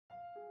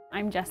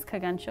I'm Jessica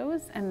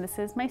Gunshos, and this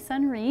is my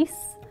son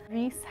Reece.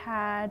 Reece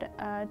had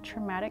a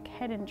traumatic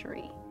head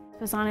injury. He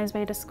was on his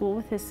way to school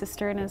with his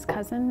sister and his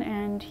cousin,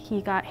 and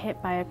he got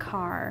hit by a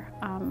car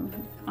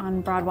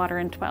on Broadwater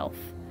and 12th.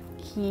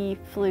 He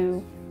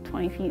flew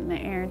 20 feet in the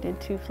air,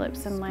 did 2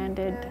 flips, and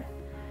landed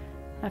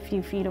a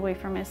few feet away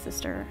from his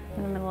sister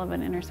in the middle of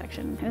an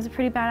intersection. It was a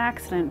pretty bad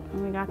accident.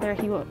 When we got there,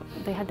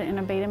 they had to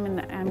intubate him in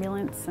the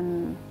ambulance,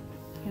 and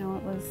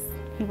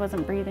he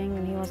wasn't breathing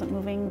and he wasn't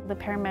moving. The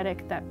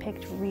paramedic that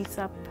picked Reece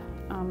up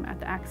at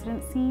the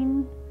accident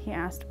scene, he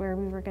asked where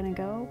we were gonna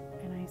go,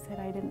 and I said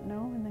I didn't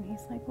know, and then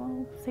he's like,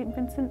 well, St.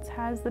 Vincent's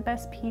has the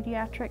best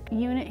pediatric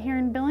unit here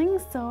in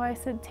Billings, so I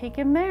said take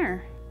him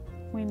there.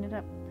 We ended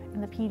up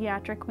in the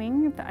pediatric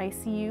wing of the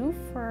ICU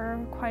for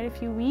quite a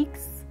few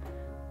weeks.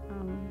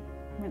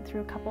 Went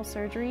through a couple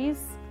surgeries.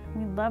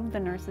 We loved the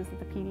nurses at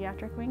the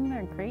pediatric wing.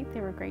 They're great.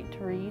 They were great to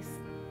Reece.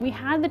 We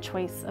had the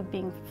choice of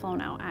being flown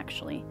out,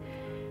 actually,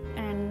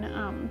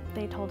 and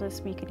they told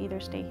us we could either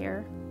stay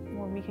here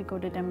or we could go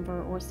to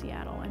Denver or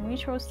Seattle, and we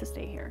chose to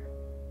stay here.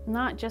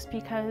 Not just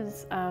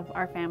because of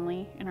our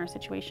family and our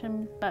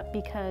situation, but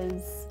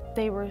because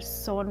they were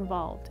so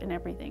involved in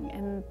everything,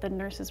 and the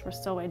nurses were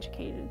so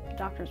educated, the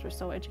doctors were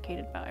so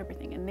educated about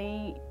everything, and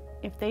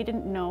if they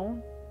didn't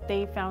know,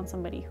 they found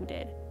somebody who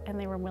did, and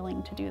they were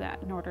willing to do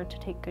that in order to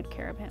take good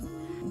care of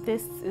him.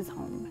 This is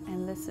home,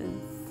 and this has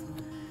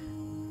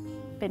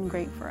been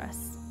great for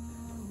us.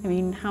 I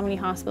mean, how many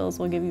hospitals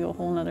will give you a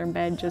whole nother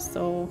bed just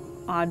so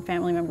odd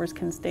family members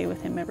can stay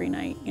with him every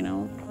night, you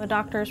know? The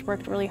doctors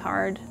worked really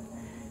hard,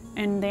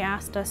 and they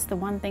asked us the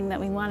one thing that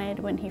we wanted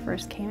when he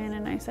first came in,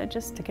 and I said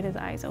just to get his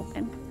eyes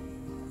open.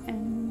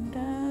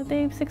 And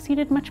they've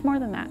succeeded much more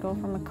than that. Go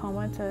from a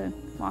coma to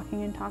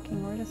walking and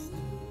talking. We're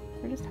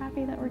just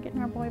happy that we're getting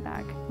our boy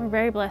back. We're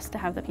very blessed to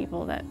have the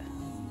people that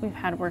we've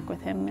had work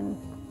with him and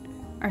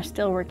are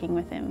still working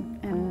with him,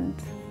 and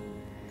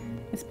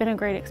it's been a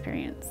great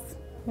experience.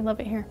 We love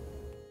it here.